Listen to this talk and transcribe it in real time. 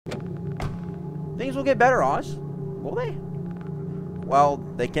Things will get better, Oz. Will they? Well,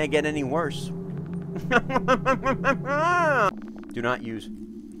 they can't get any worse. Do not use.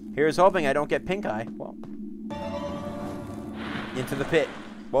 Here's hoping I don't get pink eye. Well. Into the pit.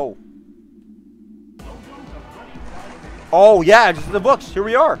 Whoa. Oh, yeah, just the books. Here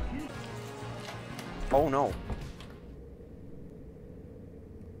we are. Oh, no.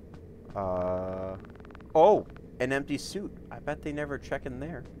 Oh, an empty suit. I bet they never check in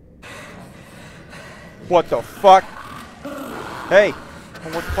there. What the fuck? Hey.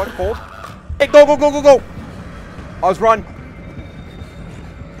 Oh, what the fuck, hold? Hey, go, go, go, go, go! Oz, run.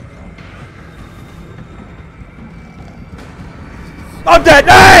 I'm dead!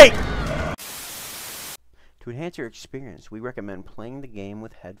 Hey! To enhance your experience, we recommend playing the game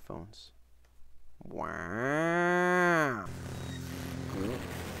with headphones. Wow.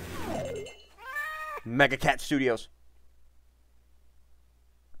 Mega Cat Studios.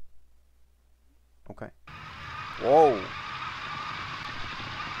 Okay. Whoa.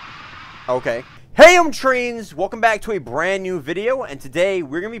 Okay. Hey, trains! Welcome back to a brand new video, and today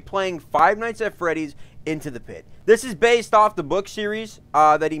we're going to be playing Five Nights at Freddy's Into the Pit. This is based off the book series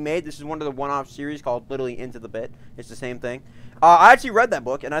that he made. This is one of the one-off series called literally Into the Pit. It's the same thing. I actually read that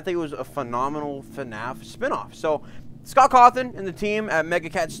book, and I think it was a phenomenal Fnaf spin-off. So, Scott Cawthon and the team at Mega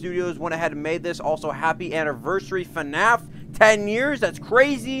Cat Studios went ahead and made this. Also, happy anniversary, Fnaf. 10 years, that's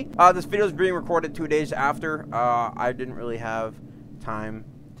crazy. This video is being recorded 2 days after. I didn't really have time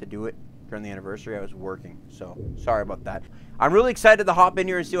to do it during the anniversary. I was working, so sorry about that. I'm really excited to hop in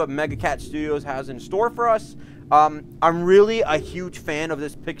here and see what Mega Cat Studios has in store for us. I'm really a huge fan of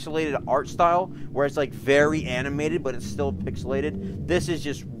this pixelated art style, where it's like very animated, but it's still pixelated. This is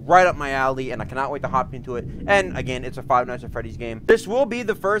just right up my alley, and I cannot wait to hop into it. And again, it's a Five Nights at Freddy's game. This will be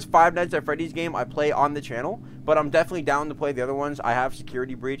the first Five Nights at Freddy's game I play on the channel, but I'm definitely down to play the other ones. I have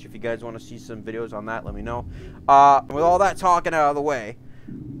Security Breach. If you guys want to see some videos on that, let me know. With all that talking out of the way,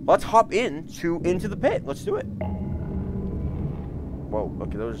 let's hop into the pit. Let's do it. Whoa,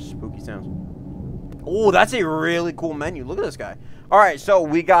 okay, those are spooky sounds. Oh, that's a really cool menu. Look at this guy. All right, so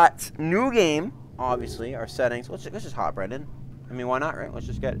we got new game, obviously, our settings. Let's just hop right in. I mean, why not, right? Let's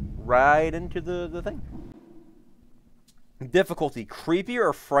just get right into the thing. Difficulty, creepy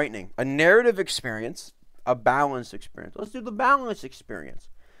or frightening? A narrative experience, a balanced experience. Let's do the balanced experience.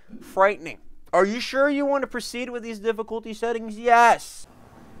 Frightening. Are you sure you want to proceed with these difficulty settings? Yes.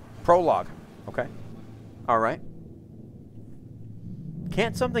 Prologue. Okay. All right.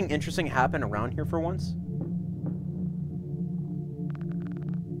 Can't something interesting happen around here for once?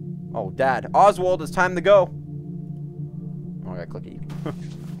 Oh, Dad. Oswald, it's time to go. Oh, I gotta click at you.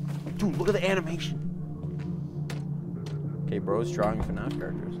 Dude, look at the animation. Okay, bro's drawing Fnaf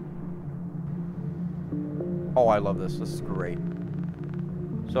characters. Oh, I love this. This is great.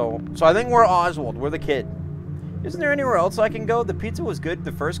 So I think we're Oswald. We're the kid. Isn't there anywhere else I can go? The pizza was good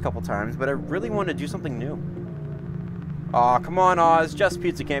the first couple times, but I really want to do something new. Aw, come on, Oz. Just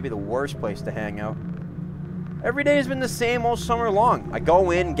Pizza can't be the worst place to hang out. Every day has been the same all summer long. I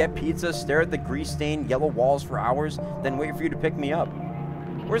go in, get pizza, stare at the grease-stained yellow walls for hours, then wait for you to pick me up.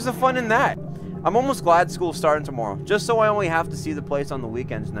 Where's the fun in that? I'm almost glad school's starting tomorrow, just so I only have to see the place on the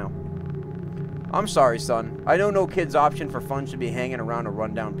weekends now. I'm sorry, son. I know no kid's option for fun should be hanging around a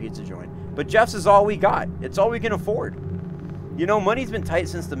rundown pizza joint, but Jeff's is all we got. It's all we can afford. You know, money's been tight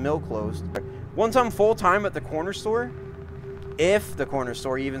since the mill closed. Once I'm full-time at the corner store, if the corner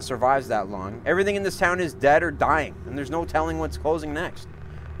store even survives that long, everything in this town is dead or dying, and there's no telling what's closing next.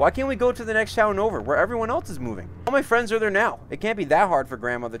 Why can't we go to the next town over, where everyone else is moving? All my friends are there now. It can't be that hard for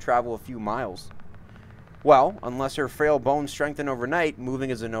Grandma to travel a few miles. Well, unless her frail bones strengthen overnight, moving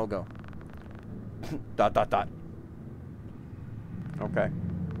is a no-go. ... Okay.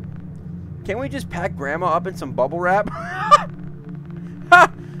 Can't we just pack Grandma up in some bubble wrap?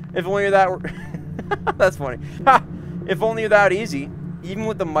 If only you're that... That's funny. If only you're that easy. Even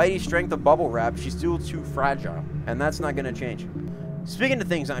with the mighty strength of bubble wrap, she's still too fragile. And that's not going to change. Speaking of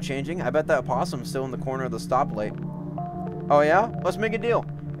things not changing, I bet that opossum's still in the corner of the stoplight. Oh yeah? Let's make a deal.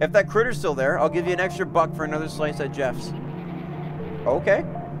 If that critter's still there, I'll give you an extra $1 for another slice at Jeff's. Okay.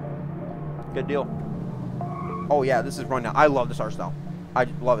 Good deal. Oh yeah, this is rundown. I love this art style. I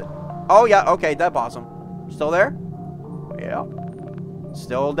love it. Oh yeah, okay, that possum. Still there? Yeah.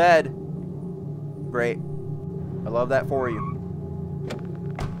 Still dead. Great. I love that for you.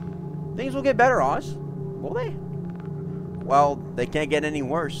 Things will get better, Oz. Will they? Well, they can't get any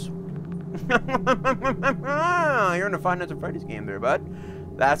worse. You're in a Five Nights at Freddy's game there,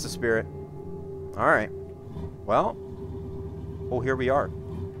 bud. That's the spirit. Alright. Well. Oh, here we are.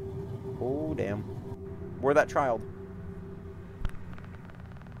 Oh, damn. We're that child.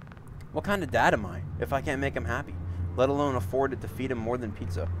 What kind of dad am I if I can't make him happy, let alone afford it to feed him more than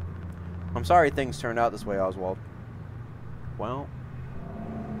pizza? I'm sorry things turned out this way, Oswald. Well,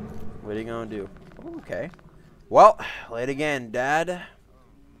 what are you gonna do? Okay. Well, late again, Dad.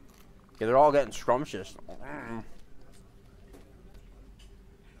 Yeah, they're all getting scrumptious.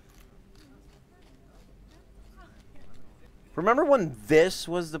 Remember when this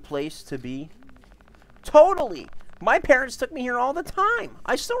was the place to be? Totally! My parents took me here all the time.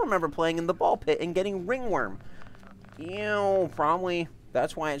 I still remember playing in the ball pit and getting ringworm. You know, probably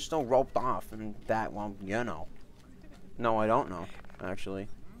that's why it's still roped off and that, well, you know. No, I don't know, actually.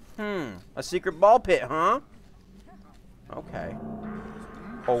 A secret ball pit, huh? Okay.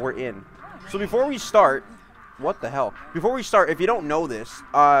 Oh, we're in. So before we start, what the hell? Before we start, if you don't know this,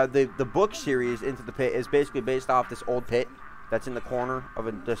 the book series Into the Pit is basically based off this old pit that's in the corner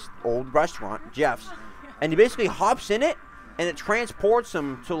of this old restaurant, Jeff's. And he basically hops in it, and it transports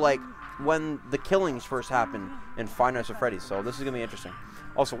him to, like, when the killings first happened in Five Nights at Freddy's. So this is going to be interesting.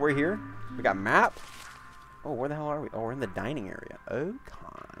 Also, we're here. We got map. Oh, where the hell are we? Oh, we're in the dining area.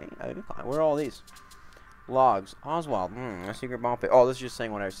 Okay. Where are all these? Logs. Oswald. A secret ball pit. Oh, this is just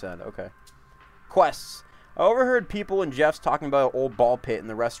saying what I said. Okay. Quests. I overheard people in Jeff's talking about an old ball pit in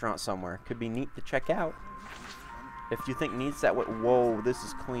the restaurant somewhere. Could be neat to check out. If you think neat's that way. Whoa, this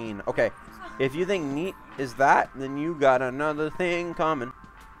is clean. Okay. If you think neat is that, then you got another thing coming.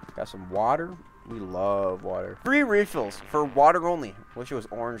 Got some water. We love water. 3 refills for water only. Wish it was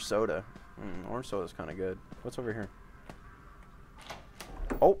orange soda. Orange soda's kind of good. What's over here?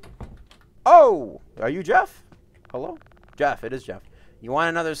 Oh. Oh! Are you Jeff? Hello? Jeff, it is Jeff. You want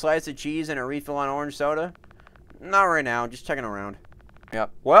another slice of cheese and a refill on orange soda? Not right now. Just checking around.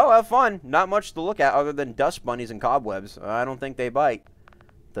 Yep. Well, have fun. Not much to look at other than dust bunnies and cobwebs. I don't think they bite.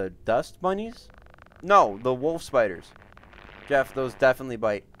 The dust bunnies? No, the wolf spiders. Jeff, those definitely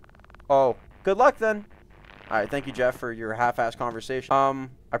bite. Oh, good luck then. Alright, thank you, Jeff, for your half-assed conversation.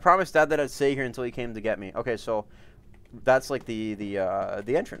 I promised Dad that I'd stay here until he came to get me. Okay, so that's like the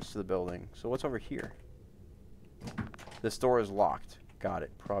entrance to the building. So what's over here? This door is locked. Got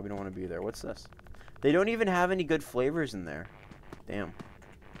it. Probably don't want to be there. What's this? They don't even have any good flavors in there. Damn.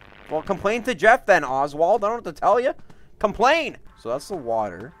 Well, complain to Jeff then, Oswald. I don't have to tell you. Complain! So that's the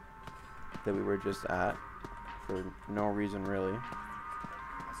water that we were just at for no reason, really.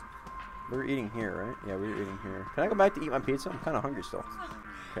 We were eating here, right? Yeah, we were eating here. Can I go back to eat my pizza? I'm kind of hungry still.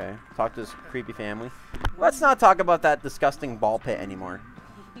 Okay. Talk to this creepy family. Let's not talk about that disgusting ball pit anymore.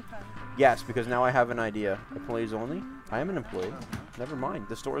 Yes, because now I have an idea. Employees only? I am an employee. Never mind.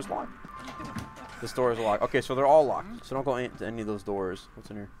 The store is locked. The store is locked. Okay, so they're all locked. So don't go into any of those doors. What's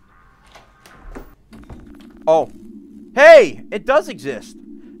in here? Oh. Hey! It does exist.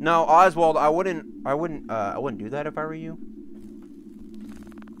 No, Oswald, I wouldn't do that if I were you.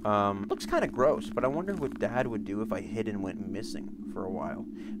 Looks kind of gross, but I wonder what Dad would do if I hid and went missing for a while.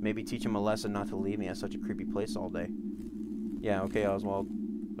 Maybe teach him a lesson not to leave me at such a creepy place all day. Yeah, okay, Oswald.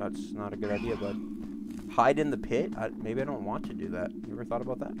 That's not a good idea, bud. Hide in the pit? Maybe I don't want to do that. You ever thought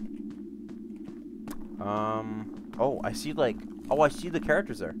about that? Oh, I see I see the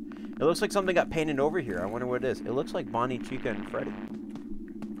characters there. It looks like something got painted over here. I wonder what it is. It looks like Bonnie, Chica, and Freddy.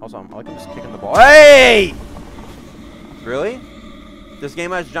 Also, I like him just kicking the ball. Hey! Really? This game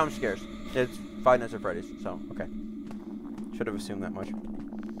has jump scares. It's Five Nights at Freddy's, so, okay. Should have assumed that much.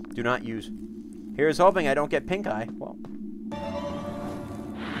 Do not use. Here's hoping I don't get pink eye. Well.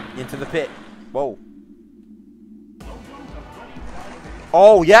 Into the pit. Whoa.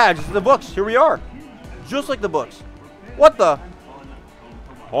 Oh, yeah, just the books. Here we are. Just like the books. What the?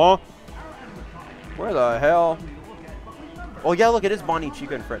 Huh? Where the hell? Oh, yeah, look, it is Bonnie,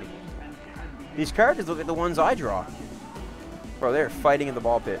 Chica, and Freddy. These characters look like the ones I draw. Bro, they're fighting in the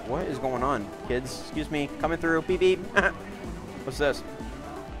ball pit. What is going on, kids? Excuse me. Coming through. Beep, beep. What's this?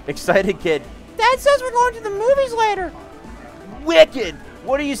 Excited kid. Dad says we're going to the movies later. Wicked.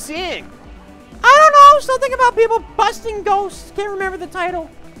 What are you seeing? I don't know. Something about people busting ghosts. Can't remember the title.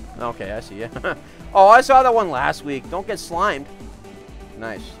 Okay, I see ya. Oh, I saw that one last week. Don't get slimed.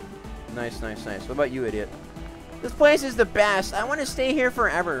 Nice. Nice, nice, nice. What about you, idiot? This place is the best. I want to stay here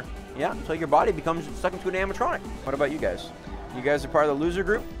forever. Yeah, until your body becomes stuck into an animatronic. What about you guys? You guys are part of the loser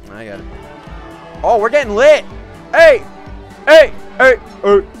group? I got it. Oh, we're getting lit. Hey! Hey! Hey!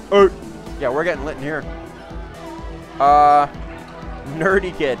 Hey! Hey! Yeah, we're getting lit in here.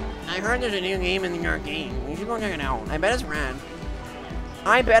 Nerdy kid. I heard there's a new game in the arcade. You should go check it out. I bet it's rad.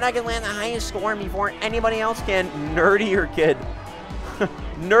 I bet I can land the highest score before anybody else can. Nerdier kid.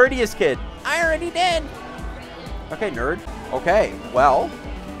 Nerdiest kid. I already did. Okay, nerd. Okay, well,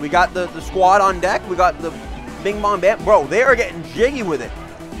 we got the squad on deck. We got the bing bong bam. Bro, they are getting jiggy with it.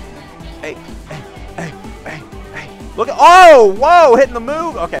 Hey, hey, hey, hey, hey. Look at, oh, whoa, hitting the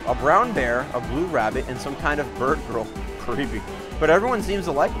move. Okay, a brown bear, a blue rabbit, and some kind of bird girl. Creepy. But everyone seems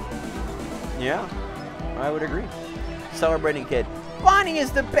to like it. Yeah, I would agree. Celebrating kid. Bonnie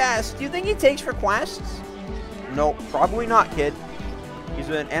is the best. Do you think he takes requests? No, probably not, kid. He's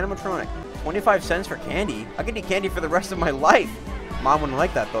an animatronic. 25 cents for candy? I could eat candy for the rest of my life. Mom wouldn't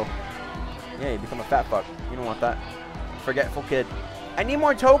like that, though. Yeah, you become a fat fuck. You don't want that. Forgetful kid. I need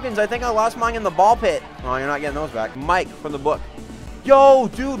more tokens. I think I lost mine in the ball pit. Oh, you're not getting those back. Mike from the book. Yo,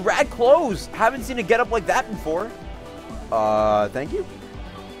 dude, rad clothes. Haven't seen a getup like that before. Thank you.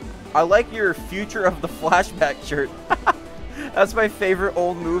 I like your Future of the Flashback shirt. That's my favorite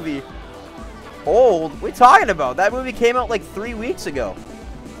old movie. Old? What are you talking about? That movie came out like 3 weeks ago.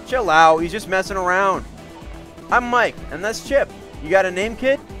 Chill out. He's just messing around. I'm Mike, and that's Chip. You got a name,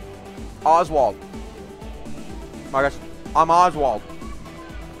 kid? Oswald. My gosh. I'm Oswald.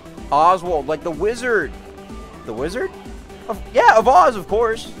 Oswald, like the wizard. The wizard? Yeah, of Oz, of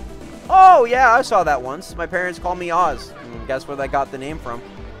course. Oh, yeah, I saw that once. My parents called me Oz. And guess where they got the name from?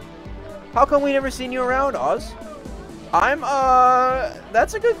 How come we never seen you around, Oz?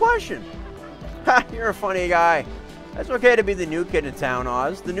 That's a good question. Ha, you're a funny guy. It's okay to be the new kid in town,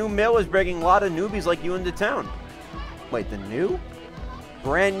 Oz. The new mill is bringing a lot of newbies like you into town. Wait, the new?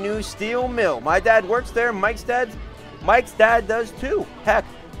 Brand new steel mill. My dad works there. Mike's dad does too. Heck,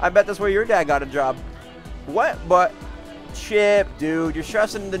 I bet that's where your dad got a job. What? But, Chip, dude, you're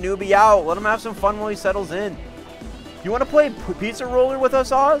stressing the newbie out. Let him have some fun while he settles in. You want to play pizza roller with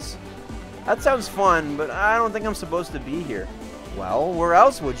us, Oz? That sounds fun, but I don't think I'm supposed to be here. Well, where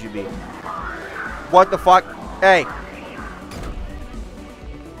else would you be? What the fuck? Hey.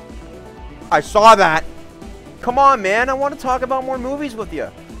 I saw that. Come on, man. I want to talk about more movies with you.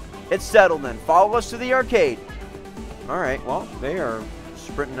 It's settled then. Follow us to the arcade. Alright, well, they are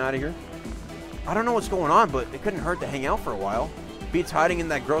sprinting out of here. I don't know what's going on, but it couldn't hurt to hang out for a while. Beats hiding in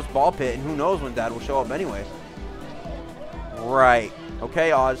that gross ball pit, and who knows when Dad will show up anyway. Right.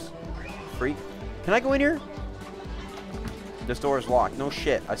 Okay, Oz. Freak. Can I go in here? This door is locked. No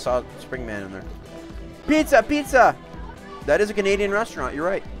shit. I saw Springman in there. Pizza! Pizza! That is a Canadian restaurant. You're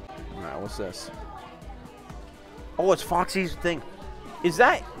right. Alright, what's this? Oh, it's Foxy's thing. Is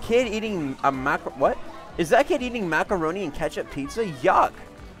that kid eating a what? Is that kid eating macaroni and ketchup pizza? Yuck.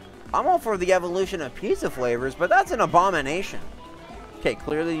 I'm all for the evolution of pizza flavors, but that's an abomination. Okay,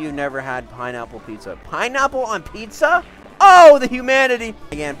 clearly you never had pineapple pizza. Pineapple on pizza? Oh, the humanity!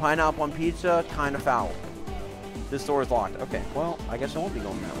 Again, pineapple on pizza, kind of foul. This door is locked. Okay, well, I guess I won't be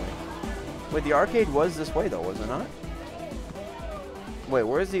going that way. Wait, the arcade was this way, though, was it not? Wait,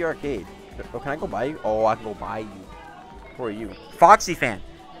 where's the arcade? Oh, can I go by you? Oh, I can go by you. Who are you? Foxy fan.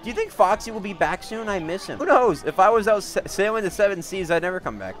 Do you think Foxy will be back soon? I miss him. Who knows? If I was out sailing the 7 seas, I'd never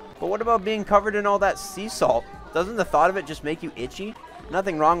come back. But what about being covered in all that sea salt? Doesn't the thought of it just make you itchy?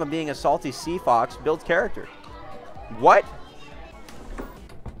 Nothing wrong with being a salty sea fox. Builds character. What?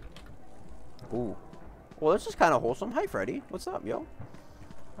 Ooh. Well, this is kind of wholesome. Hi, Freddy. What's up, yo?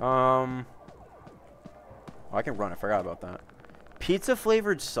 Oh, I can run. I forgot about that. Pizza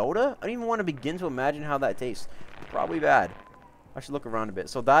flavored soda? I don't even want to begin to imagine how that tastes. Probably bad. I should look around a bit.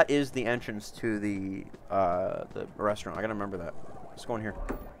 So that is the entrance to the restaurant. I gotta remember that. Let's go in here.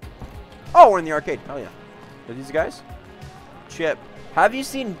 Oh, we're in the arcade. Hell yeah. Are these guys? Chip. Have you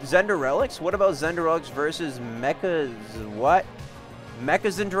seen Zender Relics? What about Zender Relics versus Mecha's what?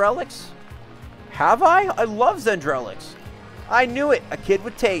 Mecha-Zendrelics? Have I? I love Zendrelics. I knew it. A kid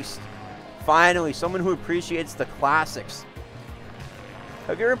with taste. Finally, someone who appreciates the classics.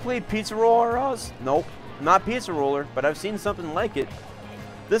 Have you ever played Pizza Roller, Oz? Nope. Not Pizza Roller, but I've seen something like it.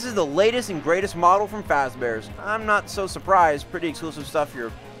 This is the latest and greatest model from Fazbear's. I'm not so surprised. Pretty exclusive stuff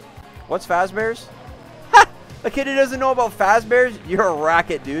here. What's Fazbear's? Ha! A kid who doesn't know about Fazbear's? You're a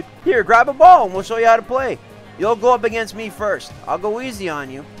racket, dude. Here, grab a ball and we'll show you how to play. You'll go up against me first. I'll go easy on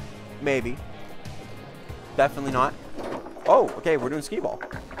you. Maybe. Definitely not. Oh, okay, we're doing skee ball.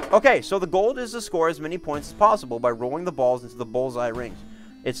 Okay, so the goal is to score as many points as possible by rolling the balls into the bullseye rings.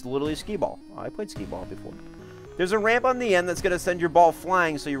 It's literally skee ball. I played skee ball before. There's a ramp on the end that's going to send your ball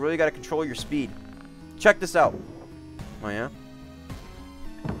flying, so you really got to control your speed. Check this out. Oh, yeah?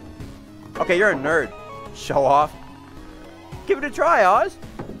 Okay, you're a nerd. Show off. Give it a try, Oz.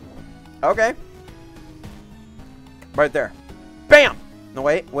 Okay. Right there. Bam! No,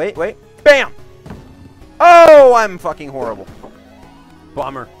 wait. Bam! Oh, I'm fucking horrible.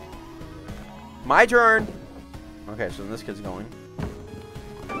 Bummer. My turn. Okay, so this kid's going.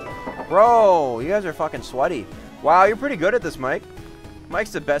 Bro, you guys are fucking sweaty. Wow, you're pretty good at this, Mike.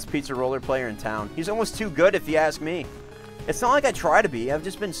 Mike's the best pizza roller player in town. He's almost too good if you ask me. It's not like I try to be. I've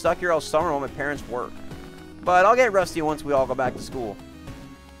just been stuck here all summer while my parents work. But I'll get rusty once we all go back to school.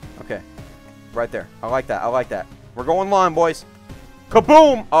 Okay. Right there. I like that. I like that. We're going line, boys.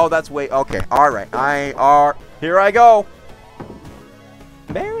 Kaboom! Oh, that's way... Okay. Alright. Here I go.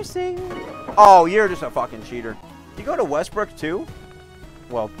 Embarrassing. Oh, you're just a fucking cheater. You go to Westbrook, too?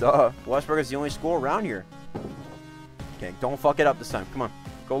 Well, duh. Westbrook is the only school around here. Okay, don't fuck it up this time. Come on.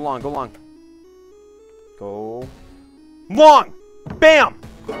 Go long, go long. Go... long! Bam!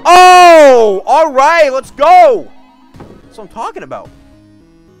 Oh! Alright, let's go! That's what I'm talking about.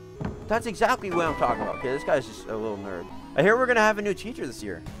 That's exactly what I'm talking about. Okay, this guy's just a little nerd. I hear we're gonna have a new teacher this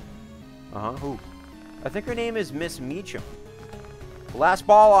year. Uh-huh, who? I think her name is Miss Meacham. Last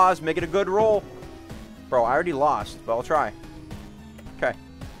ball, Oz. Make it a good roll. Bro, I already lost, but I'll try. Okay.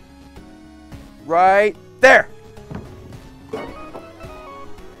 Right there!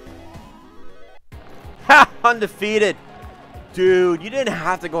 Ha! Undefeated! Dude, you didn't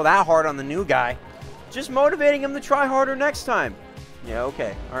have to go that hard on the new guy. Just motivating him to try harder next time. Yeah,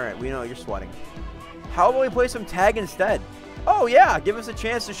 okay. Alright, we know you're sweating. How about we play some tag instead? Oh, yeah. Give us a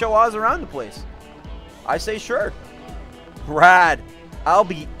chance to show Oz around the place. I say sure. Brad, I'll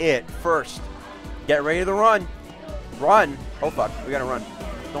be it first. Get ready to run. Run. Oh, fuck. We gotta run.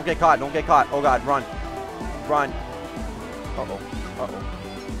 Don't get caught. Don't get caught. Oh, God. Run. Run. Uh-oh.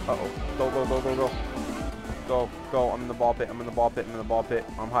 Uh-oh. Uh-oh. Go, go, go, go, go. Go, go. I'm in the ball pit. I'm in the ball pit. I'm in the ball pit.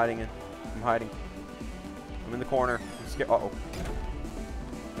 I'm hiding in. I'm hiding. I'm in the corner. I'm scared. Uh-oh.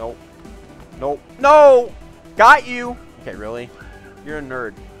 Nope. Nope. No! Got you! Okay, really? You're a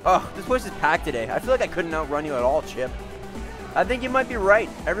nerd. Oh, this place is packed today. I feel like I couldn't outrun you at all, Chip. I think you might be right.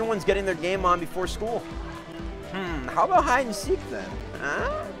 Everyone's getting their game on before school. How about hide and seek then?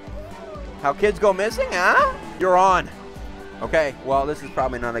 Huh? How kids go missing, huh? You're on. Okay, well, this is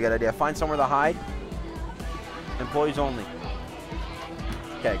probably not a good idea. Find somewhere to hide. Employees only.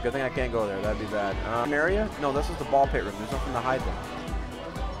 Okay, good thing I can't go there. That'd be bad. Area? No, this is the ball pit room. There's nothing to hide there.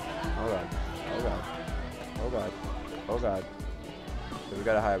 Oh, God. Oh, God. Oh, God. Oh, God. Okay, we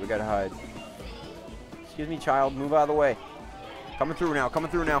gotta hide. We gotta hide. Excuse me, child. Move out of the way. Coming through now. Coming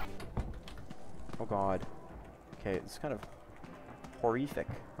through now. Oh, God. Okay, it's kind of horrific.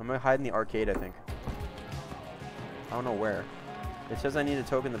 I'm gonna hide in the arcade, I think. I don't know where. It says I need a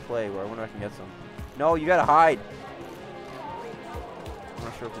token to play. Where I wonder if I can get some. No, you gotta hide. I'm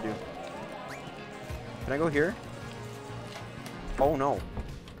not sure what to do. Can I go here? Oh, no.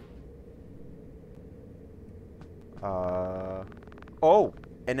 Oh,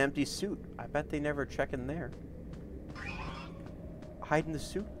 an empty suit. I bet they never check in there. Hide in the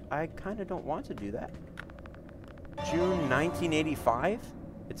suit? I kind of don't want to do that. June 1985?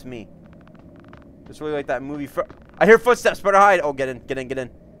 It's me. It's really like that movie. I hear footsteps. Better hide. Oh, get in. Get in. Get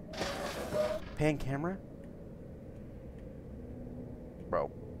in. Pan camera?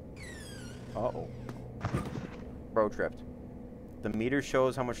 Bro. Uh-oh. Bro tripped. The meter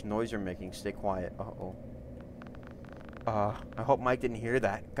shows how much noise you're making. Stay quiet. Uh-oh. I hope Mike didn't hear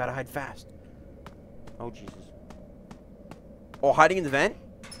that. Gotta hide fast. Oh, Jesus. Oh, hiding in the vent?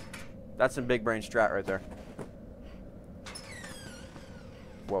 That's some big brain strat right there.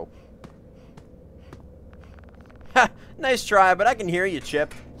 Whoa. Ha! Nice try, but I can hear you,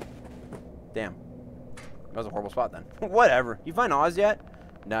 Chip. Damn. That was a horrible spot then. Whatever. You find Oz yet?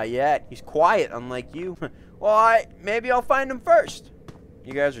 Not yet. He's quiet, unlike you. Well, maybe I'll find him first.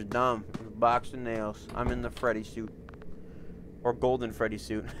 You guys are dumb. Box of nails. I'm in the Freddy suit. Or golden Freddy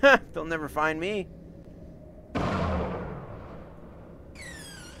suit. They'll never find me.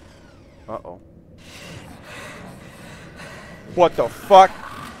 Uh-oh. What the fuck?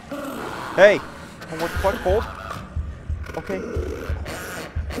 Hey. Oh, what the fuck? Hold. Okay.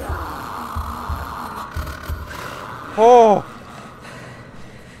 Oh.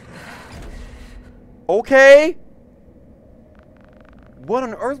 Okay. What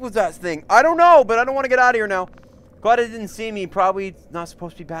on earth was that thing? I don't know, but I don't want to get out of here now. Glad it didn't see me. Probably not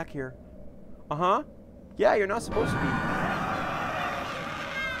supposed to be back here. Uh-huh. Yeah, you're not supposed to be.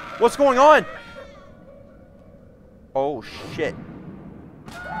 What's going on? Oh, shit.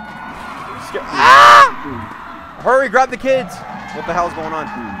 Ah! Hurry, grab the kids. What the hell's going on?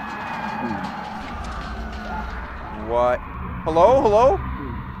 What? Hello? Hello?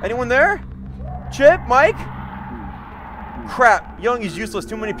 Anyone there? Chip? Mike? Crap. Young is useless.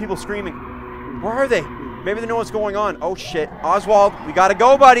 Too many people screaming. Where are they? Maybe they know what's going on. Oh, shit. Oswald, we gotta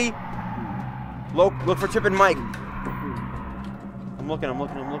go, buddy. Look for Chip and Mike. I'm looking.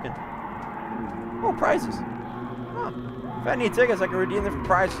 Oh, prizes. Huh. If I need tickets, I can redeem them for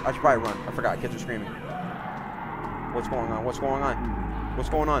prizes. I should probably run. I forgot. Kids are screaming. What's going on? What's going on? What's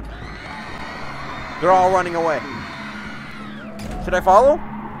going on? They're all running away. Should I follow?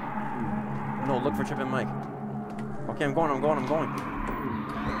 No, look for Chip and Mike. Okay, I'm going.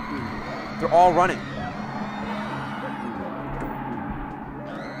 They're all running.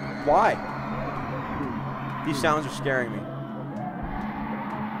 Why? These sounds are scaring me.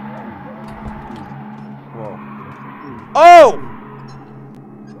 Whoa. Oh!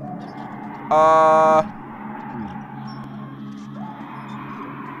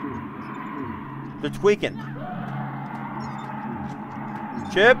 They're tweaking.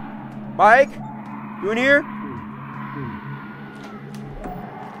 Chip? Mike? You in here?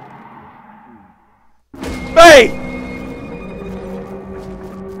 Hey!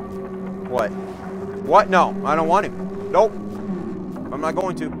 What? What? No, I don't want to. Nope. I'm not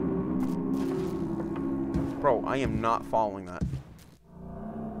going to. Bro, I am not following that.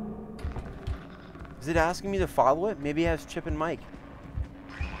 Is it asking me to follow it? Maybe it has Chip and Mike.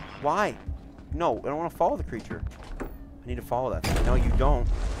 Why? No, I don't want to follow the creature. I need to follow that thing. No, you don't.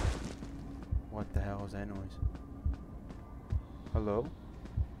 What the hell is that noise? Hello?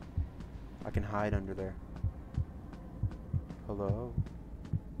 I can hide under there. Hello?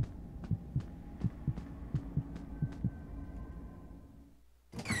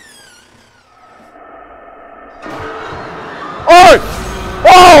 Oh!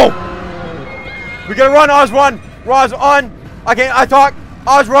 Oh! We gotta run, Oz, run! Oz, on! I talk!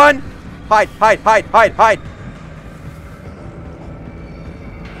 Oz, run! Hide, hide, hide, hide, hide!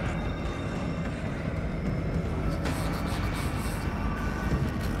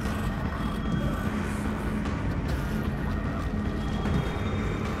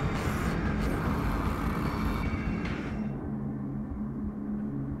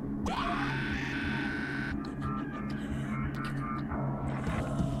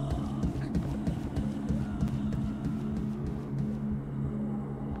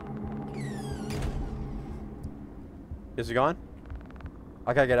 Is he gone?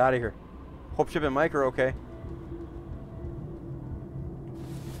 I gotta get out of here. Hope Chip and Mike are okay.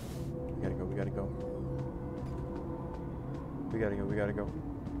 We gotta go, we gotta go. We gotta go, we gotta go.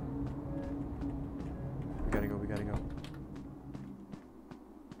 We gotta go, we gotta go.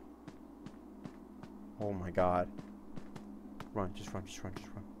 Oh my god. Run, just run, just run, just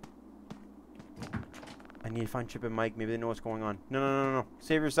run. I need to find Chip and Mike. Maybe they know what's going on. No, no, no, no, no.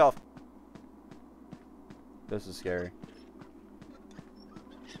 Save yourself. This is scary.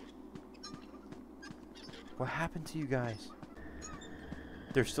 What happened to you guys?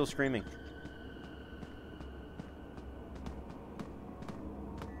 They're still screaming.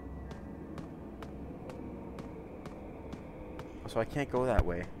 So I can't go that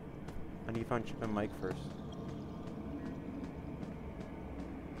way. I need to find Chip and Mike first.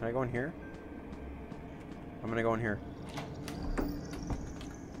 Can I go in here? I'm gonna go in here.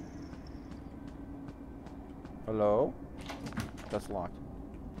 Hello? That's locked.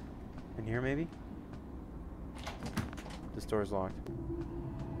 In here, maybe? This door is locked.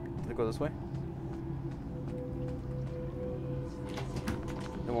 Did it go this way?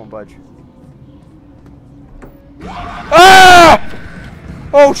 It won't budge. Ah!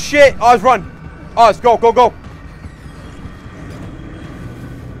 Oh shit! Oz, run! Oz, go, go, go!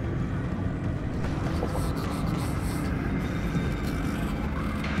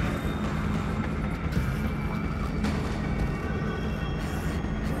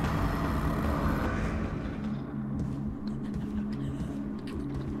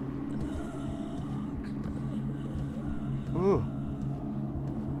 Ooh.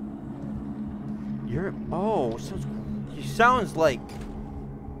 Oh, he sounds like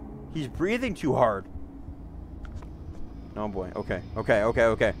he's breathing too hard. Oh boy. Okay. Okay. Okay.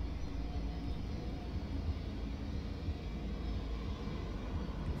 Okay.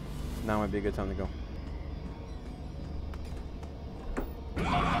 Now might be a good time to go.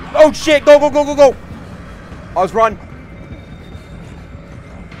 Oh shit! Go! Go! Go! Go! Go! Oz, run!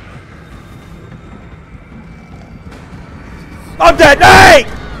 I'm dead! Hey!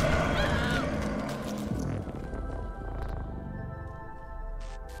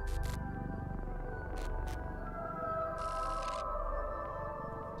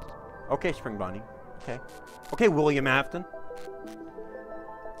 Okay, Spring Bonnie. Okay. Okay, William Afton.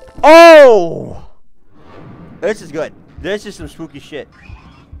 Oh! This is good. This is some spooky shit.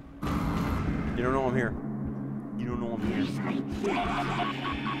 You don't know I'm here. You don't know I'm here.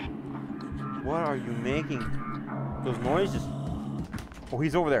 What are you making? Those noises. Oh,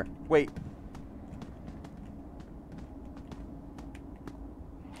 he's over there. Wait.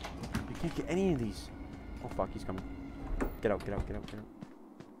 You can't get any of these. Oh, fuck. He's coming. Get out, get out, get out, get out.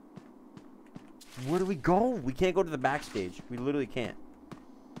 Where do we go? We can't go to the backstage. We literally can't.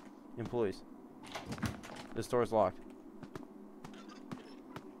 Employees. This door is locked.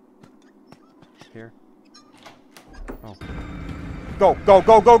 Here. Oh. Go, go,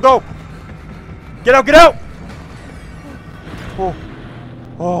 go, go, go! Get out, get out! Oh.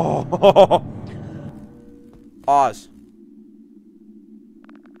 Oh. Oz.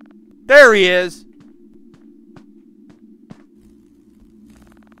 There he is!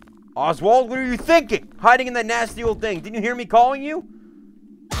 Oswald, what are you thinking? Hiding in that nasty old thing. Didn't you hear me calling you?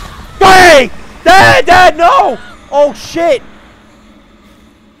 Hey! Dad! Dad, no! Oh, shit!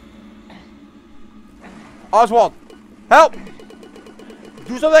 Oswald! Help!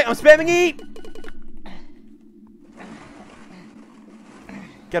 Do something! I'm spamming eat!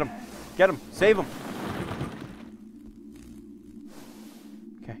 Get him. Get him. Save him.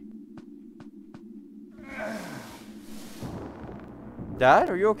 Okay. Dad,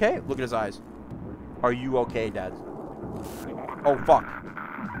 are you okay? Look at his eyes. Are you okay, Dad? Oh, fuck.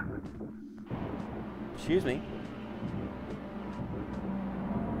 Excuse me.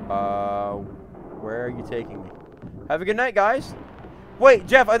 Where are you taking me? Have a good night, guys. Wait,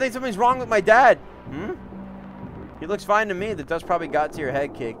 Jeff, I think something's wrong with my dad. Hmm? He looks fine to me. The dust probably got to your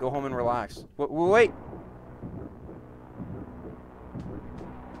head, kid. Go home and relax. Wait.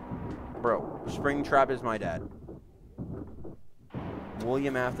 Bro, Springtrap is my dad.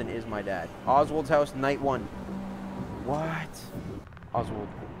 William Afton is my dad. Oswald's house, night 1. What? Oswald.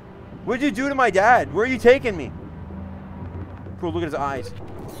 What did you do to my dad? Where are you taking me? Bro, look at his eyes.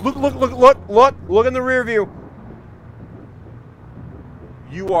 Look in the rear view.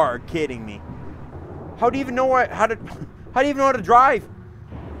 You are kidding me. How do you even know how do you even know how to drive?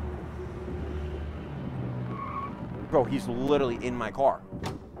 Bro, he's literally in my car.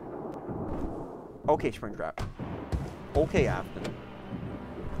 Okay, Springtrap. Okay, Afton.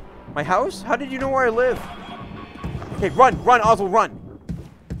 My house? How did you know where I live? Okay, run, Oswald, run.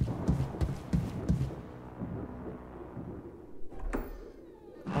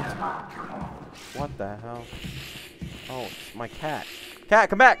 What the hell? Oh, it's my cat. Cat,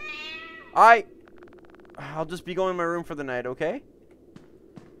 come back. I'll just be going in my room for the night, okay?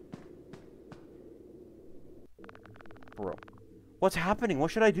 Bro. What's happening? What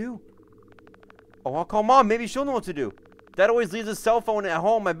should I do? Oh, I'll call Mom. Maybe she'll know what to do. Dad always leaves his cell phone at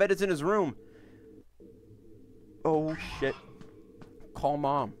home. I bet it's in his room. Oh, shit. Call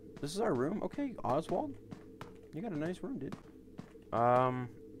Mom. This is our room? Okay, Oswald. You got a nice room, dude. So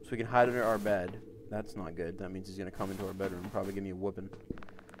we can hide under our bed. That's not good. That means he's gonna come into our bedroom and probably give me a whooping.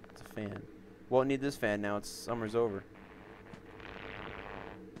 It's a fan. Won't need this fan now. It's summer's over.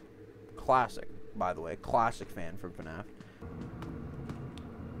 Classic, by the way. Classic fan from Fnaf.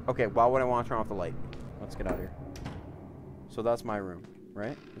 Okay, why would I want to turn off the light? Let's get out of here. So that's my room,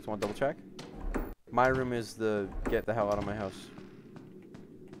 right? Just want to double check. My room is the get the hell out of my house.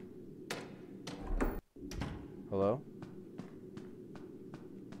 Hello?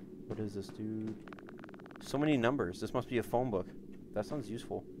 What is this, dude? So many numbers. This must be a phone book. That sounds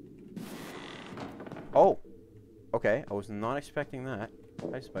useful. Oh! Okay, I was not expecting that.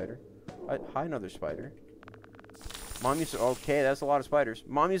 Hi, spider. Hi, another spider. Mom used to... Okay, that's a lot of spiders.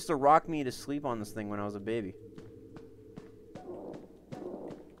 Mom used to rock me to sleep on this thing when I was a baby.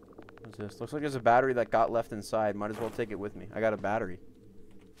 What's this? Looks like there's a battery that got left inside. Might as well take it with me. I got a battery.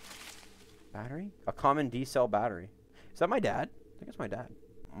 Battery? A common D-cell battery. Is that my dad? I think it's my dad.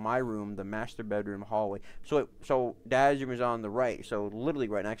 My room, the master bedroom, hallway. So Dad's room is on the right. So literally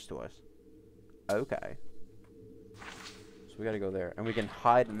right next to us. Okay. So we gotta go there. And we can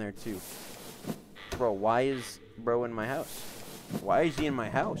hide in there too. Bro, why is bro in my house? Why is he in my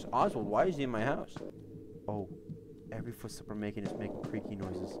house? Oswald, why is he in my house? Oh. Every footstep we're making is making creaky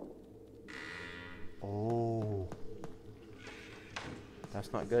noises. Oh.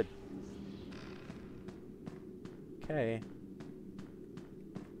 That's not good. Okay.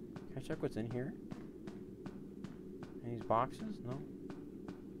 Can I check what's in here? Any boxes? No.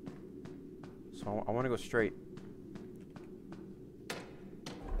 So I want to go straight.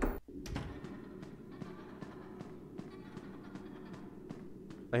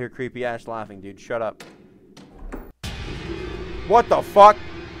 I hear creepy ass laughing, dude. Shut up. What the fuck?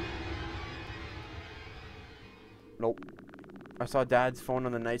 Nope. I saw Dad's phone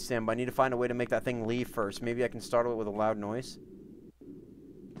on the nightstand, but I need to find a way to make that thing leave first. Maybe I can startle it with a loud noise.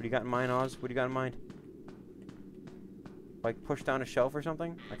 What do you got in mind, Oz? What do you got in mind? Like push down a shelf or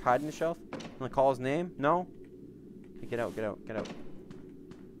something? Like hide in the shelf? And like call his name? No? Okay, get out, get out, get out.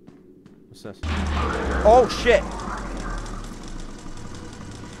 What's this? Oh shit!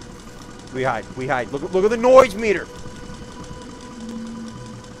 We hide, we hide. Look at the noise meter!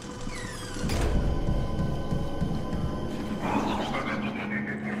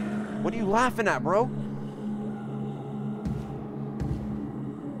 What are you laughing at, bro?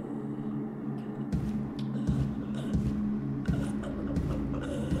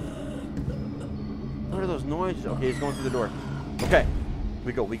 those noises? Okay, he's going through the door. Okay.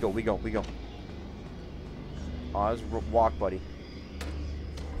 We go. Oz, walk, buddy.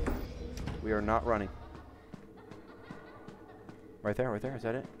 We are not running. Right there. Is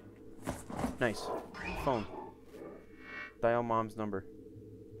that it? Nice. Phone. Dial mom's number.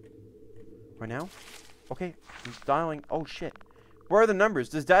 Right now? Okay. I'm dialing. Oh, shit. Where are the numbers?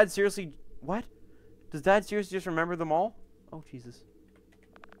 Does Dad seriously... What? Does Dad seriously just remember them all? Oh, Jesus.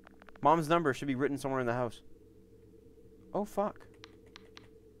 Mom's number should be written somewhere in the house. Oh, fuck.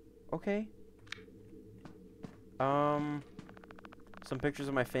 Okay. Some pictures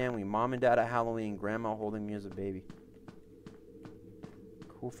of my family. Mom and Dad at Halloween. Grandma holding me as a baby.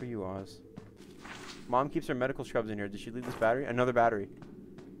 Cool for you, Oz. Mom keeps her medical scrubs in here. Did she leave this battery? Another battery.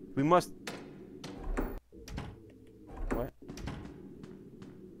 We must... What?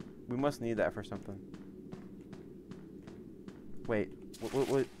 We must need that for something. Wait.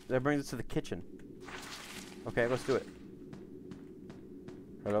 What? That brings us to the kitchen. Okay, let's do it.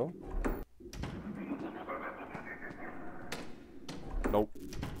 Hello? Nope.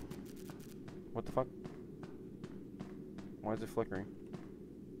 What the fuck? Why is it flickering?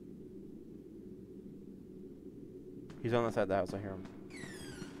 He's on the side of the house. I hear him.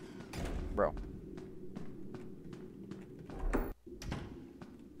 Bro.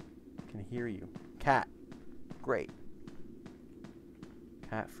 Can hear you. Cat. Great.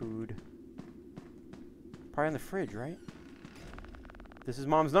 Cat food. Probably in the fridge, right? This is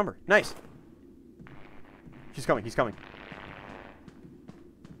Mom's number. Nice. He's coming.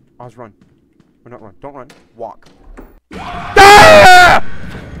 Oz, run. Or not run. Don't run. Walk. Ah!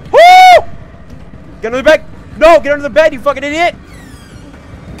 Woo! Get under the bed. No, get under the bed, you fucking idiot.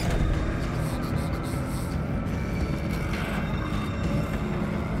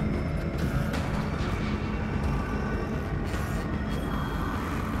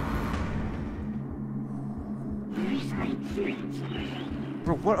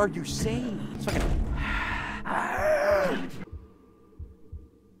 Bro, what are you saying? It's fucking...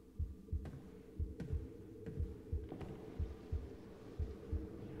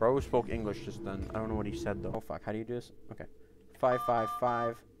 Bro spoke English just then. I don't know what he said though. Oh fuck, how do you do this? Okay.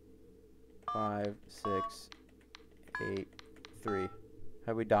 555 5683.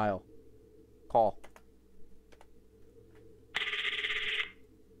 How do we dial? Call.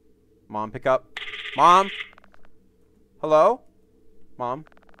 Mom, pick up. Mom? Hello? Mom?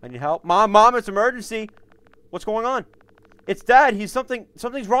 I need help. Mom, it's emergency. What's going on? It's Dad.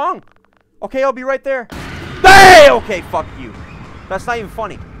 Something's wrong. Okay, I'll be right there. Hey! Okay, fuck you. That's not even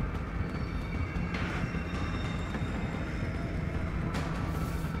funny.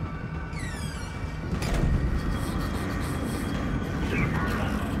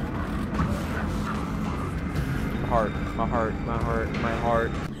 My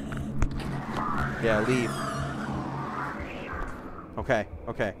heart. Yeah, leave. Okay.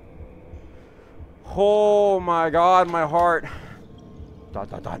 Oh my God, my heart. ...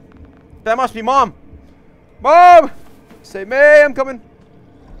 That must be Mom. Mom! Say, May, I'm coming.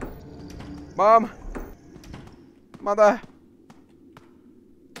 Mom. Mother.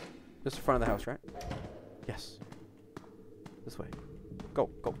 This is the front of the house, right? Yes. This way. Go.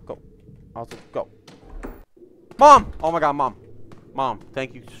 Also, go. Mom! Oh my God, Mom. Mom,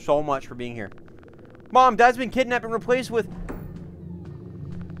 thank you so much for being here. Mom, Dad's been kidnapped and replaced with...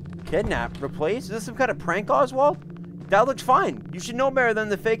 Kidnapped? Replaced? Is this some kind of prank, Oswald? Dad looks fine. You should know better than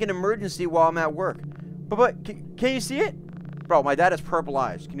to fake an emergency while I'm at work. But can you see it? Bro, my dad has purple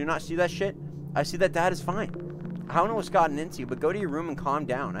eyes. Can you not see that shit? I see that Dad is fine. I don't know what's gotten into you, but go to your room and calm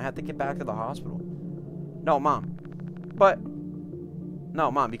down. I have to get back to the hospital. No, Mom.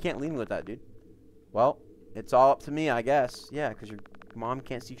 No, Mom, you can't leave me with that, dude. Well... It's all up to me, I guess. Yeah, because your mom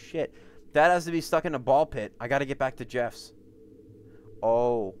can't see shit. Dad has to be stuck in a ball pit. I got to get back to Jeff's.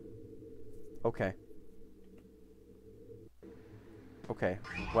 Oh. Okay. Okay.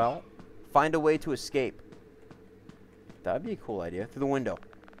 Well, find a way to escape. That'd be a cool idea. Through the window.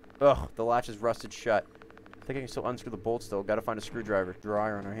 Ugh, the latch is rusted shut. I think I can still unscrew the bolts, though. Got to find a screwdriver.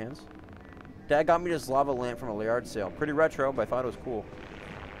 Dryer on our hands. Dad got me this lava lamp from a yard sale. Pretty retro, but I thought it was cool.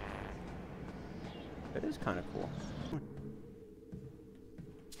 It is kind of cool.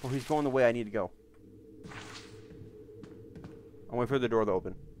 Oh, he's going the way I need to go. I'm waiting for the door to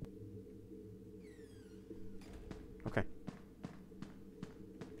open. Okay.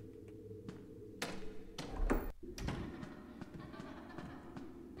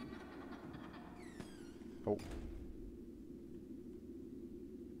 Oh.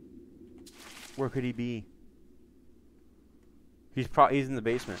 Where could he be? He's in the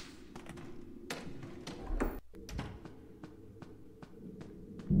basement.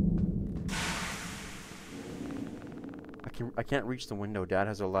 I can't reach the window. Dad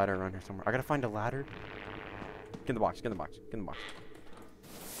has a ladder around here somewhere. I gotta find a ladder. Get in the box. Get in the box. Get in the box.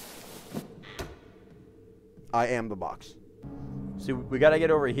 I am the box. See, we gotta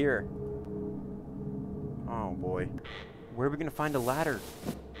get over here. Oh boy. Where are we gonna find a ladder?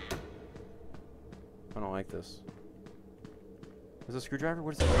 I don't like this. Is it a screwdriver?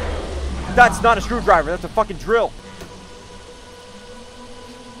 What is that? That's not a screwdriver. That's a fucking drill.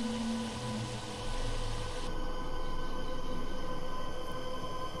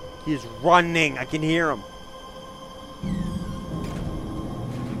 He's running. I can hear him.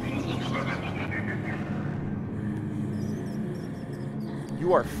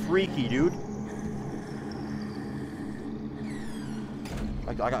 You are freaky, dude.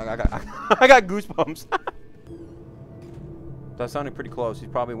 I got goosebumps. That sounded pretty close. He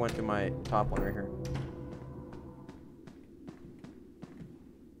probably went to my top one right here.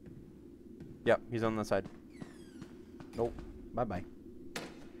 Yep, he's on the side. Nope. Bye-bye.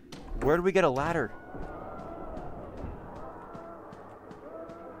 Where do we get a ladder?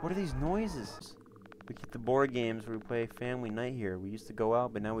 What are these noises? We get the board games where we play family night here. We used to go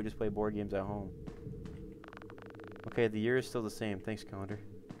out, but now we just play board games at home. Okay, the year is still the same. Thanks, calendar.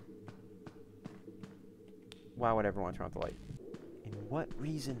 Why would everyone turn off the light? And what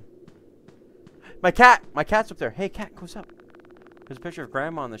reason? My cat! My cat's up there. Hey, cat, what's up? There's a picture of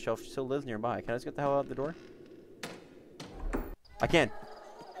Grandma on the shelf. She still lives nearby. Can I just get the hell out the door? I can.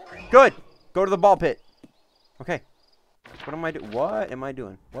 Good! Go to the ball pit. Okay. What am I doing? What am I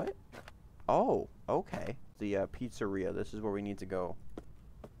doing? What? Oh, okay. The pizzeria. This is where we need to go.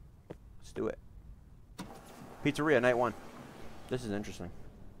 Let's do it. Pizzeria, night 1. This is interesting.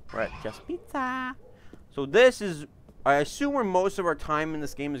 Right, just pizza. So this is, I assume where most of our time in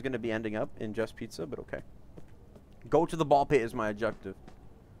this game is going to be ending up in just pizza, but okay. Go to the ball pit is my objective.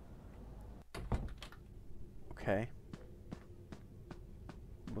 Okay.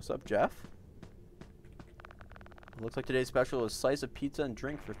 What's up, Jeff? Looks like today's special is slice of pizza and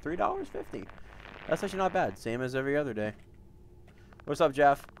drink for $3.50. That's actually not bad. Same as every other day. What's up,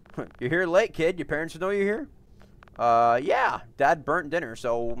 Jeff? You're here late, kid. Your parents know you're here? Yeah. Dad burnt dinner,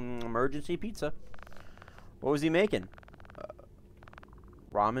 so emergency pizza. What was he making?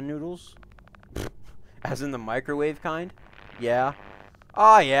 Ramen noodles? As in the microwave kind? Yeah.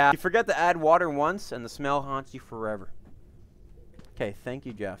 Oh, yeah. You forget to add water once, and the smell haunts you forever. Okay, thank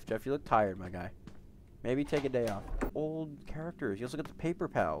you, Jeff. Jeff, you look tired, my guy. Maybe take a day off. Old characters. You also get the paper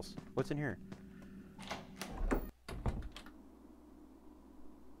pals. What's in here?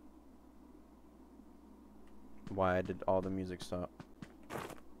 Why did all the music stop?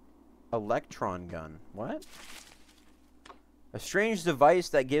 Electron gun. What? A strange device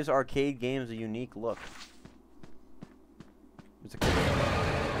that gives arcade games a unique look. It's a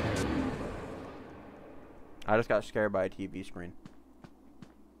I just got scared by a TV screen.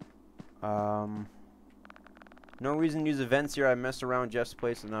 No reason to use events here. I messed around Jeff's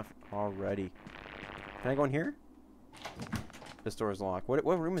place enough already. Can I go in here? This door is locked. What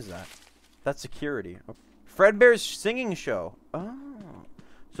room is that? That's security. Okay. Fredbear's singing show. Oh.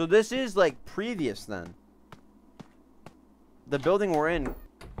 So this is like previous then. The building we're in,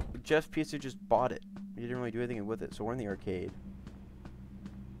 Jeff Pizza just bought it. He didn't really do anything with it. So we're in the arcade.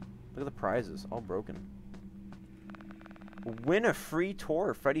 Look at the prizes. All broken. Win a free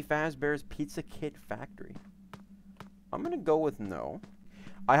tour of Freddy Fazbear's Pizza Kit Factory. I'm going to go with no.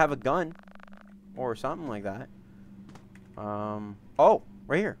 I have a gun. Or something like that. Oh,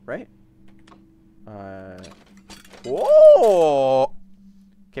 right here, right? Whoa!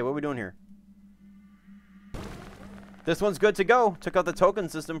 Okay, what are we doing here? This one's good to go. Took out the token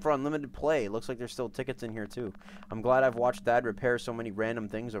system for unlimited play. Looks like there's still tickets in here, too. I'm glad I've watched Dad repair so many random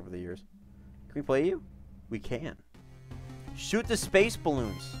things over the years. Can we play you? We can. Shoot the space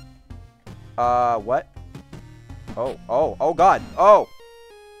balloons. What? Oh, God. Oh!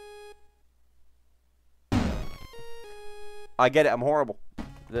 I get it. I'm horrible.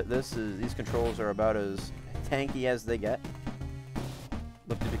 These controls are about as tanky as they get.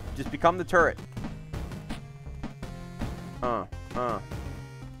 Look, just become the turret. Aha.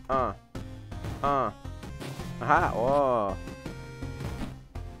 Oh.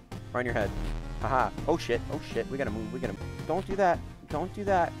 Right in your head. Aha. Oh shit. Oh shit. We gotta move. We gotta. Don't do that. Don't do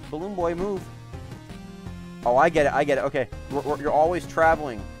that. Balloon boy, move. Oh, I get it. I get it. Okay. You're always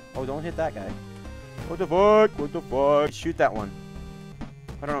traveling. Oh, don't hit that guy. What the fuck? What the fuck? Shoot that one.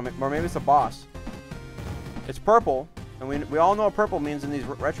 I don't know. Or maybe it's a boss. It's purple. And we all know what purple means in these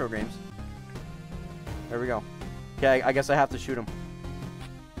retro games. There we go. Okay, I guess I have to shoot him.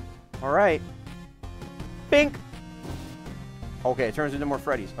 Alright. Bink! Okay, it turns into more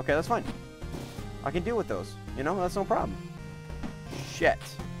Freddys. Okay, that's fine. I can deal with those. You know, that's no problem. Shit.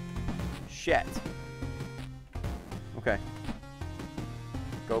 Shit. Okay.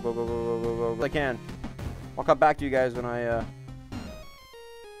 Go, go, go, go, go, go, go. I can. I'll come back to you guys when I,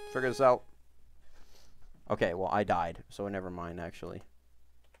 figure this out. Okay, well, I died, so never mind, actually.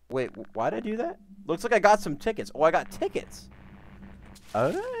 Wait, why did I do that? Looks like I got some tickets. Oh, I got tickets.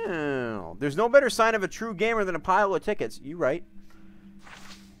 Oh. There's no better sign of a true gamer than a pile of tickets. You right.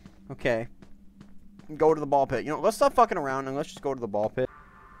 Okay. Go to the ball pit. You know, let's stop fucking around and let's just go to the ball pit.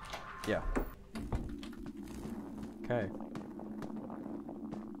 Yeah. Okay.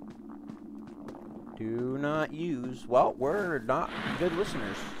 Do not use. Well, we're not good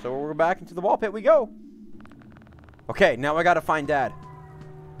listeners. So we're back into the ball pit we go. Okay, now I gotta find Dad.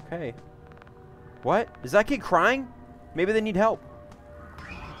 Okay. What? Is that kid crying? Maybe they need help.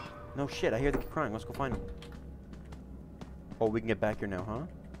 No shit, I hear the kid crying. Let's go find him. Oh, we can get back here now, huh?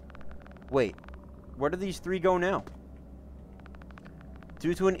 Wait. Where do these three go now?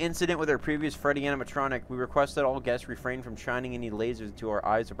 Due to an incident with our previous Freddy animatronic, we request that all guests refrain from shining any lasers into our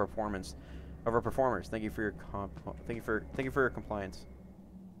eyes of our performers. Thank you for your compliance.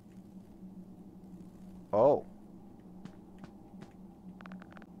 Oh.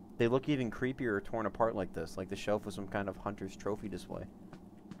 They look even creepier or torn apart like this, like the shelf was some kind of hunter's trophy display.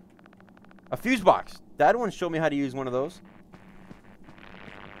 A fuse box. Dad once showed me how to use one of those.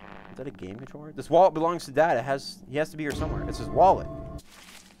 Is that a game controller? This wallet belongs to Dad. He has to be here somewhere. It's his wallet.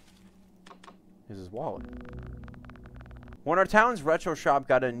 It's his wallet. When our town's retro shop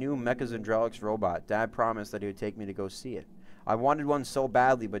got a new Mecha's Hydraulics robot, Dad promised that he would take me to go see it. I wanted one so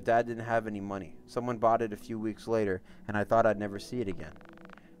badly, but Dad didn't have any money. Someone bought it a few weeks later, and I thought I'd never see it again.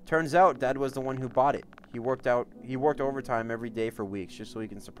 Turns out Dad was the one who bought it. He worked overtime every day for weeks just so he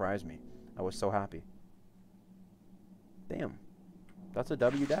can surprise me. I was so happy. Damn. That's a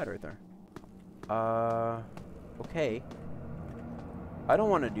W Dad right there. Okay. I don't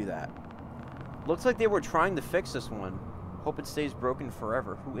want to do that. Looks like they were trying to fix this one. Hope it stays broken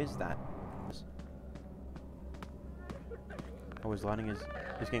forever. Who is that? Oh, he's lighting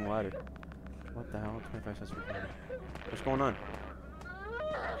he's getting louder. What the hell? 25 cents per quarter. What's going on?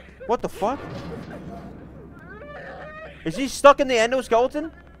 What the fuck? Is he stuck in the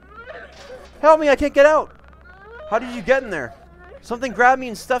endoskeleton? Help me, I can't get out. How did you get in there? Something grabbed me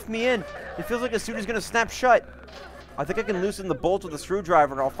and stuffed me in. It feels like the suit is gonna snap shut. I think I can loosen the bolt with a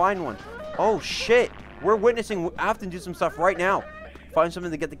screwdriver and I'll find one. Oh shit. We're witnessing Afton do some stuff right now. Find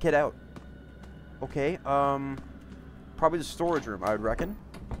something to get the kid out. Okay, probably the storage room, I would reckon.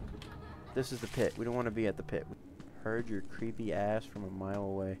 This is the pit. We don't want to be at the pit. Heard your creepy ass from a mile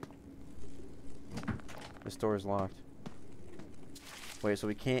away. This door is locked. Wait, so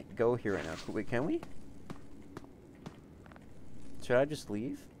we can't go here right now. Wait, can we? Should I just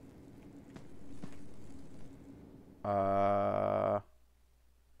leave?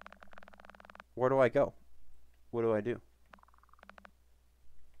 Where do I go? What do I do?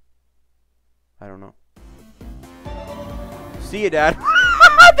 I don't know. See you, Dad.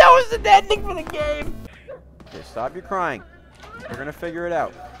 That was the ending for the game. Okay, stop your crying. We're gonna figure it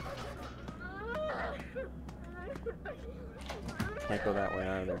out. Can't go that way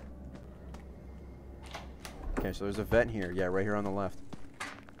either. Okay, so there's a vent here. Yeah, right here on the left.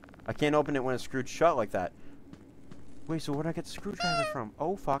 I can't open it when it's screwed shut like that. Wait, so where did I get the screwdriver from?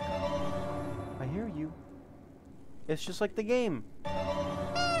 Oh, fuck. I hear you. It's just like the game.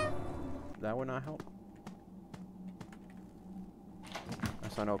 That would not help.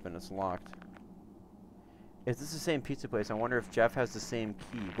 That's not open. It's locked. Is this the same pizza place? I wonder if Jeff has the same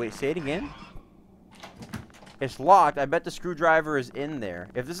key. Wait, say it again? It's locked. I bet the screwdriver is in there.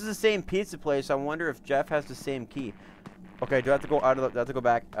 If this is the same pizza place, I wonder if Jeff has the same key. Okay, do I have to go out of the, do I have to go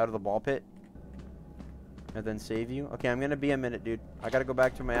back out of the ball pit? And then save you? Okay, I'm gonna be a minute, dude. I gotta go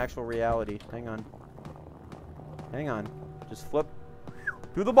back to my actual reality. Hang on. Hang on. Just flip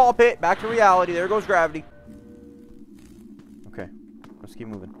through the ball pit, back to reality. There goes gravity. Okay, let's keep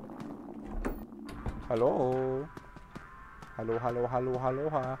moving. Hello. Hello, hello, hello, hello,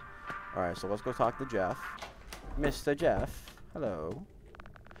 ha. Alright, so let's go talk to Jeff. Mr. Jeff. Hello.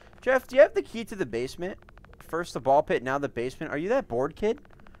 Jeff, do you have the key to the basement? First the ball pit, now the basement. Are you that bored, kid?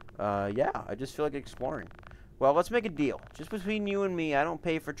 Yeah, I just feel like exploring. Well, let's make a deal. Just between you and me, I don't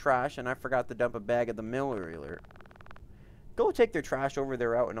pay for trash, and I forgot to dump a bag at the mill earlier. Go take their trash over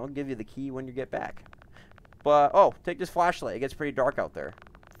there out, and I'll give you the key when you get back. But, oh, take this flashlight. It gets pretty dark out there.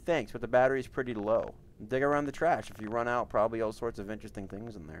 Thanks, but the battery's pretty low. Dig around the trash. If you run out, probably all sorts of interesting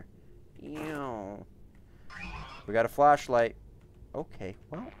things in there. Ew. We got a flashlight. Okay,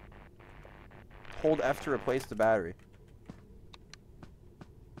 well. Hold F to replace the battery.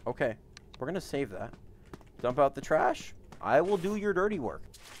 Okay, we're gonna save that. Dump out the trash. I will do your dirty work.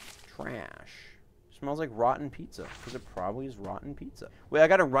 Trash. Smells like rotten pizza. Because it probably is rotten pizza. Wait, I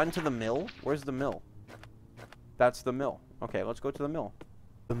gotta run to the mill? Where's the mill? That's the mill. Okay, let's go to the mill.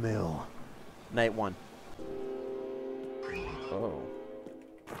 The mill. Night 1. Oh.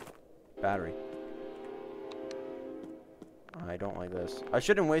 Battery. I don't like this. I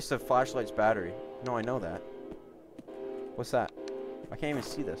shouldn't waste a flashlight's battery. No, I know that. What's that? I can't even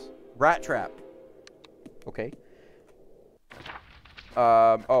see this. Rat trap. Okay.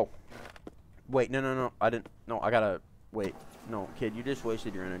 Oh. Wait, no. I didn't. No, I gotta. Wait. No, kid, you just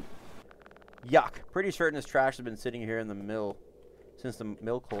wasted your energy. Yuck. Pretty certain this trash has been sitting here in the mill since the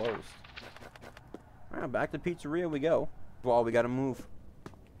mill closed. Alright, back to the pizzeria we go. Well, we gotta move.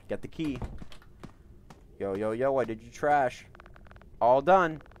 Get the key. Yo, I did your trash. All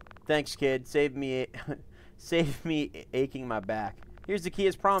done. Thanks, kid. Saved me aching my back. Here's the key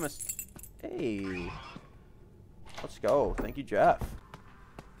as promised. Hey. Let's go. Thank you, Jeff.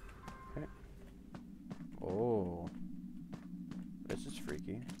 Okay. Oh. This is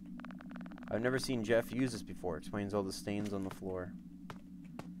freaky. I've never seen Jeff use this before. Explains all the stains on the floor.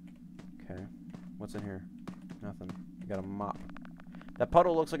 Okay. What's in here? Nothing. I got a mop. That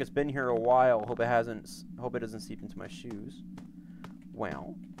puddle looks like it's been here a while. Hope it doesn't seep into my shoes.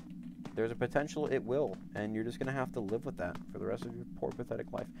 Well, there's a potential it will, and you're just gonna have to live with that for the rest of your poor,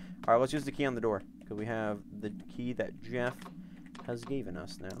 pathetic life. All right, let's use the key on the door because we have the key that Jeff has given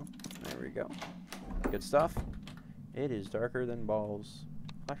us now. There we go. Good stuff. It is darker than balls.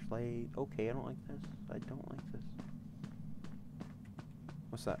 Flashlight. Okay, I don't like this. I don't like this.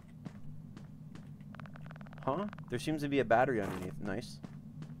 What's that? Huh? There seems to be a battery underneath. Nice.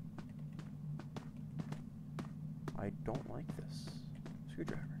 I don't like this.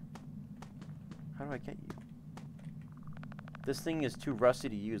 Screwdriver. How do I get you? This thing is too rusty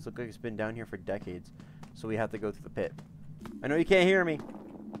to use. Looks like it's been down here for decades. So we have to go through the pit. I know you can't hear me.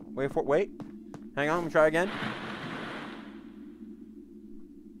 Wait. Hang on, I'm gonna try again.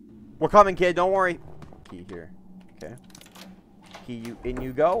 We're coming, kid. Don't worry. Key here. Okay. Key you in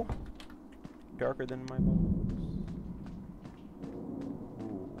you go. Darker than my balls.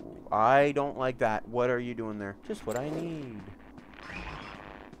 Ooh, I don't like that. What are you doing there? Just what I need.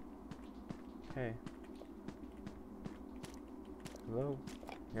 Okay. Hello.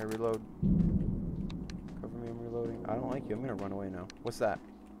 Yeah, reload. Cover me, I'm reloading. I don't like you. I'm gonna run away now. What's that?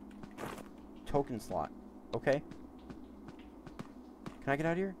 Token slot. Okay. Can I get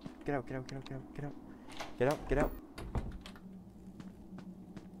out of here? Get out. Okay, I'm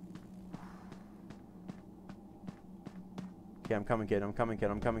coming, kid. I'm coming.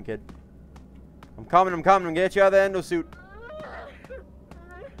 I'm gonna get you out of the endo suit.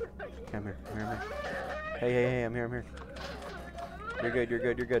 Okay, I'm here. Hey, I'm here. You're good.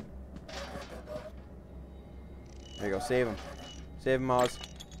 There you go, save him, Oz.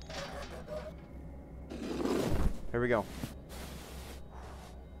 Here we go.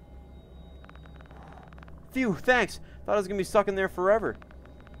 Phew, thanks. Thought I was gonna be stuck in there forever.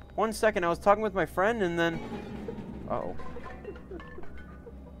 1 second, I was talking with my friend and then... Uh-oh.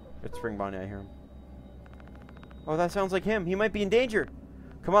 It's Spring Bonnie, I hear him. Oh, that sounds like him. He might be in danger.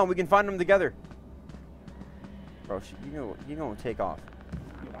 Come on, we can find him together. Bro, you know, take off.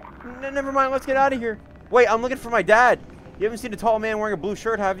 Never mind, let's get out of here. Wait, I'm looking for my dad. You haven't seen a tall man wearing a blue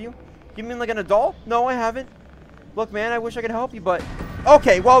shirt, have you? You mean like an adult? No, I haven't. Look, man, I wish I could help you, but...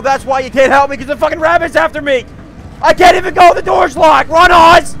 Okay, well, that's why you can't help me, because the fucking rabbit's after me! I can't even go! The door's locked! Run,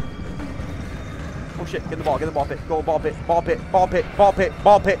 Oz! Oh, shit. Get the ball pit. Go ball pit.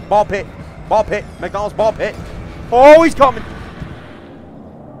 McDonald's ball pit. Oh, he's coming!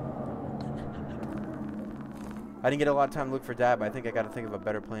 I didn't get a lot of time to look for Dad, but I think I gotta think of a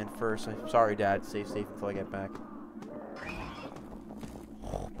better plan first. I'm sorry, Dad. Stay safe until I get back.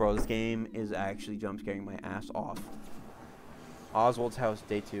 Oh, bro, this game is actually jump scaring my ass off. Oswald's house,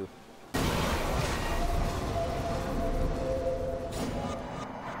 day 2.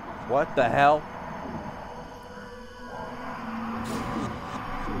 What the hell?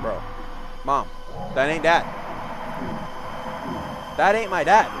 Bro. Mom, that ain't Dad. That ain't my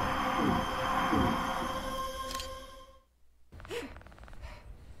dad.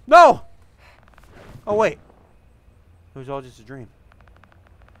 No! Oh, wait. It was all just a dream.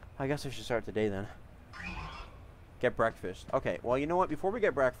 I guess I should start the day then. Get breakfast. Okay, well, you know what? Before we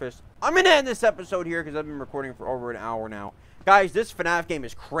get breakfast, I'm going to end this episode here because I've been recording for over an hour now. Guys, this FNAF game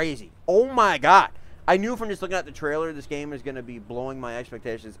is crazy. Oh, my God. I knew from just looking at the trailer this game is going to be blowing my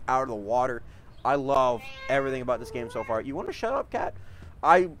expectations out of the water. I love everything about this game so far. You want to shut up, Cat?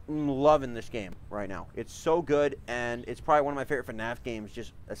 I'm loving this game right now. It's so good, and it's probably one of my favorite FNAF games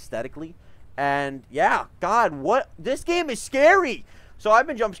just aesthetically. And yeah, God, what? This game is scary. So I've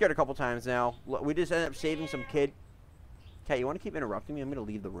been jump scared a couple times now. We just ended up saving some kid. Okay, you want to keep interrupting me? I'm going to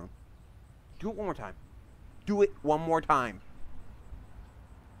leave the room. Do it one more time. Do it one more time.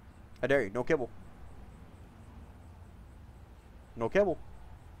 I dare you. No kibble. No kibble.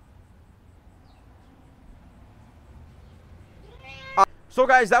 So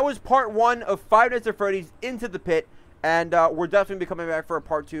guys, that was part 1 of Five Nights at Freddy's Into the Pit. And we're definitely be coming back for a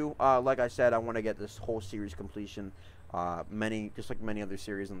part 2. Like I said, I want to get this whole series completion. Just like many other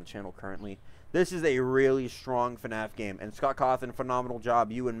series on the channel currently. This is a really strong FNAF game. And Scott Cawthon, phenomenal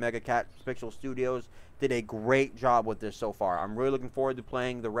job. You and Mega Cat Pixel Studios did a great job with this so far. I'm really looking forward to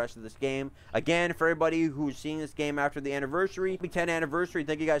playing the rest of this game. Again, for everybody who's seeing this game after the anniversary, 10th anniversary,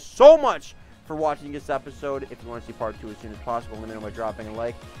 thank you guys so much for watching this episode. If you want to see part 2 as soon as possible, let me know by dropping a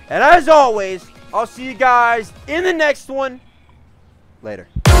like. And as always, I'll see you guys in the next one. Later.